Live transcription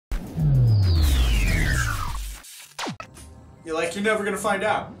You're like, you're never gonna find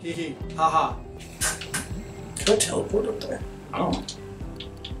out. Hee hee. Haha. Can I teleport up there? I don't know.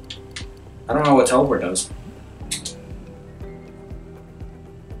 I don't know what teleport does.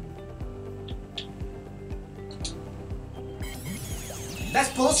 That's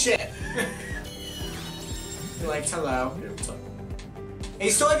bullshit! You're like, hello. Yeah, what's up? Hey,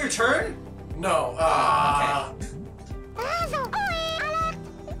 you still have your turn? No. Okay.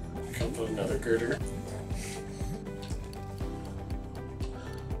 Come put another girder.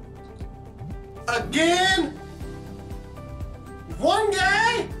 Again? One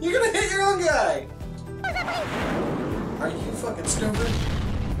guy? You're gonna hit your own guy! Are you fucking stupid?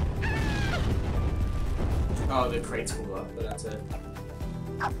 Oh, the crates blew up, but that's it.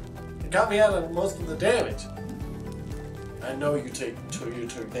 It got me out of most of the damage. I know you took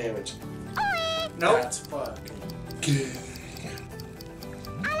damage. Nope. That's fucking good.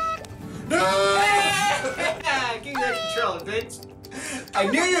 No! Give me that control, bitch. I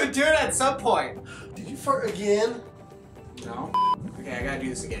knew you would do it at some point. Did you fart again? No. Okay, I gotta do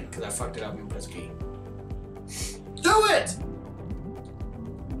this again because I fucked it up and pressed P. Do it!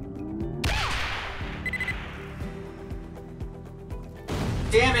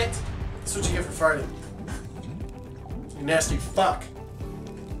 Damn it! That's what you get for farting. You nasty fuck.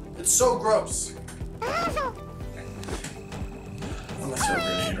 It's so gross. I'm gonna throw a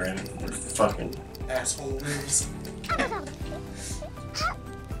grenade right in your fucking asshole ribs.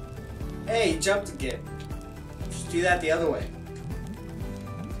 Hey, you jumped again. Just do that the other way.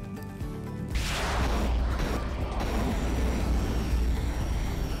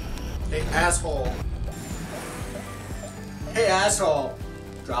 Hey, asshole. Hey, asshole!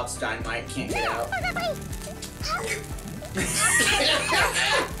 Drops dynamite, can't get out.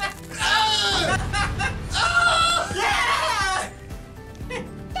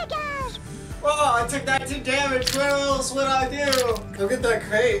 Whoa, I took 19 damage. What else would I do? Go get that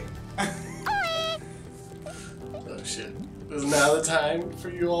crate. Oh shit. Is now the time for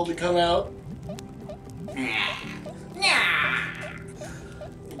you all to come out?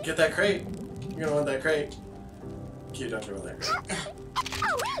 Get that crate. You're gonna want that crate. You don't want that crate.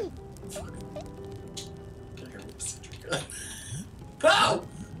 No!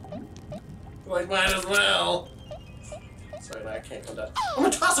 Like, might as well. Sorry, no, I can't come down. I'm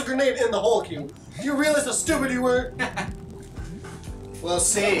gonna toss a grenade in the hole, Q. Do you realize how stupid you were? We'll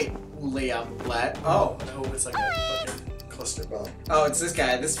see, Liam. Oh. I hope it's like a fucking cluster bomb. Oh, it's this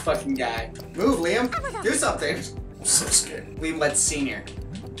guy, this fucking guy. Move, Liam. Do something. I'm so scared. Liam Let's Senior.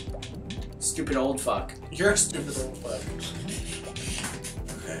 Stupid old fuck. You're a stupid old fuck.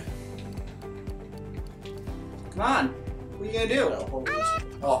 Okay. Come on. What are you gonna do? No, hold on.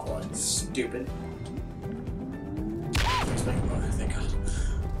 Oh, hold on. Stupid. Let's make a motor, thank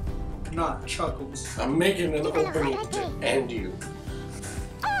God. Not Chuckles. I'm making an opening to end you.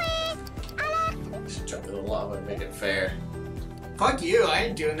 Should jump in the lava and make it fair. Fuck you, I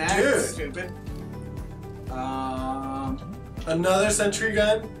ain't doing that. Dude. Stupid. Another sentry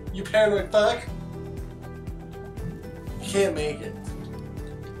gun? You paranoid fuck? You can't make it.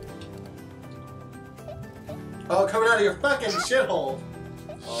 Oh, coming out of your fucking shithole.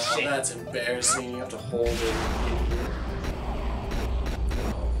 Oh, Shit. that's embarrassing. You have to hold it.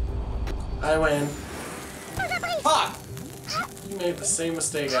 I win. Fuck! You made the same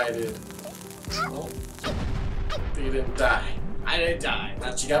mistake I did. Well, you didn't die. I didn't die.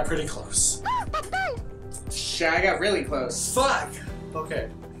 But you got pretty close. Shit, I got really close. Fuck! Okay.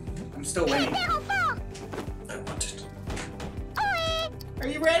 I'm still winning. I want it. Are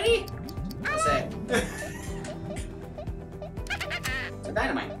you ready? What's that? It's a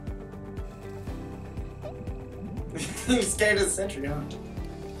dynamite. He's scared of the sentry, huh?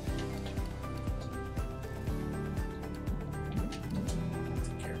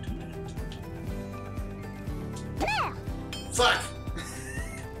 Fuck!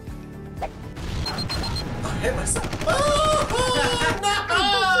 I hit myself. Oh,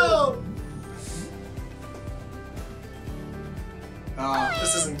 no!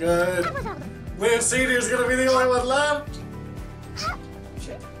 This isn't good. Liam Senior's gonna be the only one left.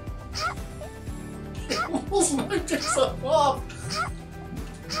 Shit. You almost knocked yourself off.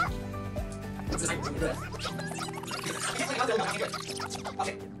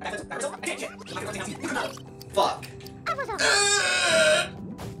 Fuck.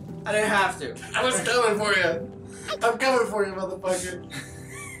 I didn't have to. I was coming for you. I'm coming for you, motherfucker.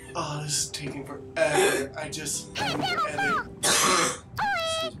 Oh, this is taking forever. I just need to edit.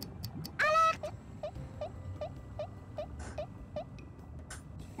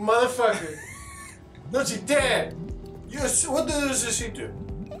 Motherfucker. Don't you dare. What does she do?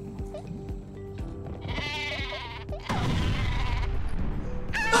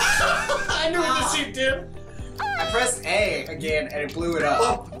 I knew what this shit did. I pressed A again and it blew it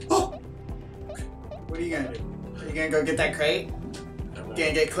up. Oh. What are you gonna do? Are you gonna go get that crate? Gonna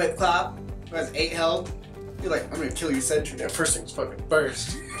get Clip Clop? Who has 8 health? You're like, I'm gonna kill your sentry. Yeah, first thing's fucking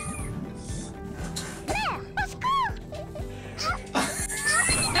burst.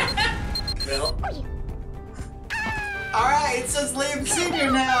 Well. Alright, it says Liam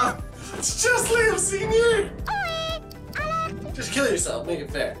Sr. now. It's just Liam Sr. Just kill yourself, make it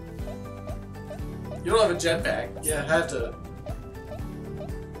fair. You don't have a jetpack. Yeah, have to.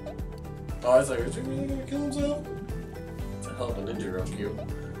 Oh, I was like, is he really gonna kill himself? It's a hell of a ninja real cute.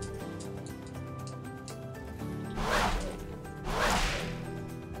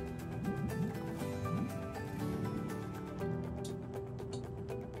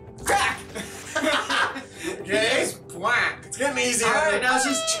 Crack! Okay. Whack. It's getting easier. Alright, now it's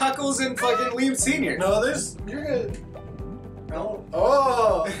just Chuckles and fucking Liam Sr. No, this. You're good. No.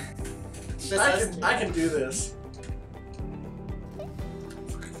 Oh! I can do this.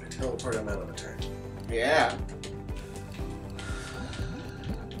 If I teleport, I'm out of a turn. Yeah.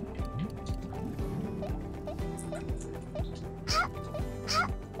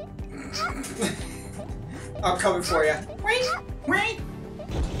 I'm coming for you. Wait, wait.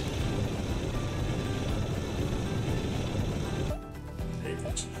 Hey,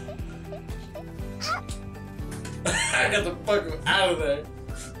 bitch. I got the fuck out of there.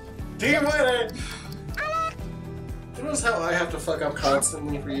 Team winner! You notice how I have to fuck up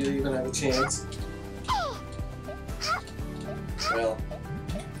constantly for you to even have a chance? Well.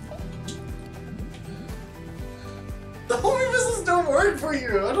 The homing missiles don't work for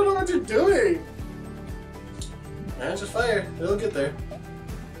you! I don't know what you're doing! Man, just fire. It'll get there.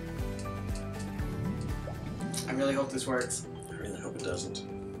 I really hope this works. I really hope it doesn't.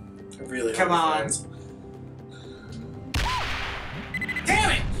 I really Come hope it on. does.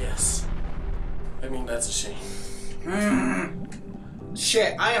 Damn it! Yes. I mean, that's a shame.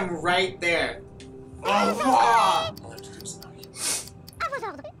 Shit, I am right there. Oh, I'll have to do something.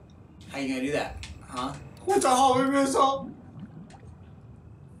 how you gonna do that? Huh? What's a homing missile?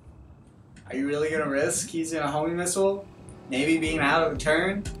 Are you really gonna risk using a homing missile? Maybe being out of the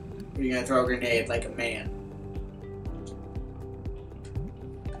turn? Or are you gonna throw a grenade like a man?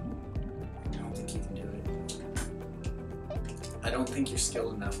 I don't think you can do it. I don't think you're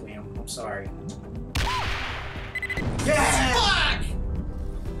skilled enough, Liam. I'm sorry. Yeah! Fuck!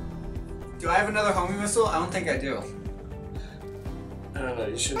 Do I have another homing missile? I don't think I do. I don't know,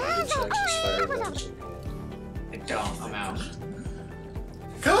 you shouldn't have to check. Just fire it. I don't. I'm out.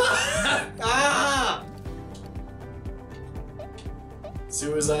 Come on! Ah!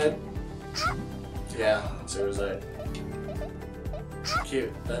 Suicide? Yeah, suicide.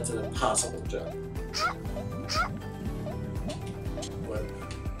 Cute. That's an impossible jump. What?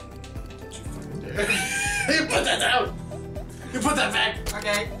 Did you fucking do? You put that down! You put that back!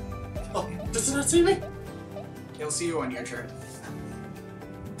 Okay. Oh, does it not see me? He'll see you on your turn.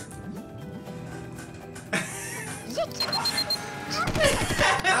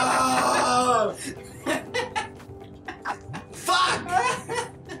 Oh! Fuck!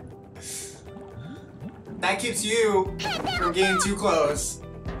 That keeps you from getting too close.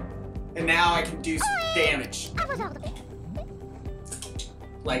 And now I can do some damage.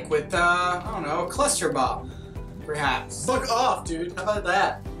 Like with, I don't know, a cluster bomb. Perhaps. Fuck off, dude. How about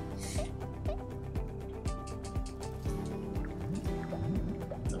that?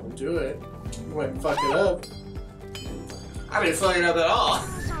 Don't do it. You might fuck it up. I didn't fuck it up at all.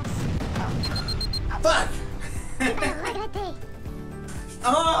 Fuck!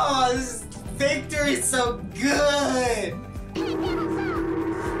 Oh, this victory is so good!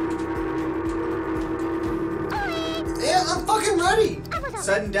 Yeah, I'm fucking ready!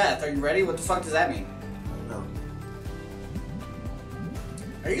 Sudden death, are you ready? What the fuck does that mean? No.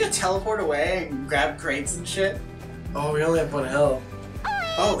 Are you gonna teleport away and grab crates and shit? Oh, we only have one health.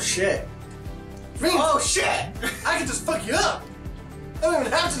 Oh shit. Oh shit! I can just fuck you up! I don't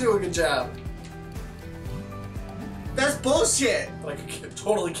even have to do a good job! That's bullshit! But I could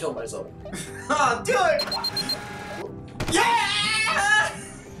totally kill myself. Oh, do it! Yeah!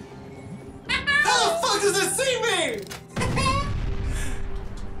 How the fuck does it see me?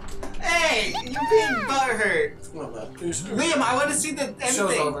 Hey, you're being butthurt. Well, not too soon. Liam, I want to see the end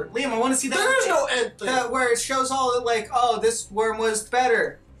Show's thing. over. Liam, I want to see that. There is no end thing. Where it shows all the, like, oh, this worm was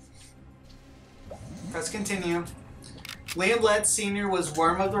better. Press continue. Liam Led Sr. was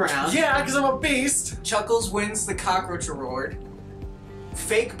worm of the round. Yeah, because I'm a beast. Chuckles wins the cockroach award.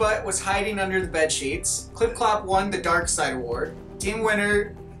 Fake Butt was hiding under the bed sheets. Clip Clop won the dark side award. Team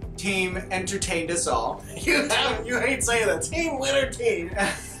winner, team entertained us all. You hate saying that. Team winner team.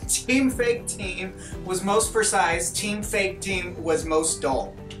 Team Fake Team was most precise. Team Fake Team was most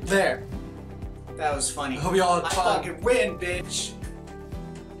dull. There. That was funny. I hope you all had I fun. fucking win, bitch.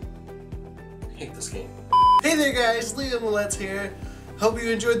 I hate this game. Hey there guys, Liam Let's here. Hope you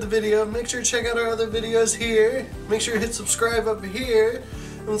enjoyed the video. Make sure to check out our other videos here. Make sure to hit subscribe up here.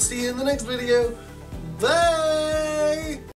 And we'll see you in the next video. Bye!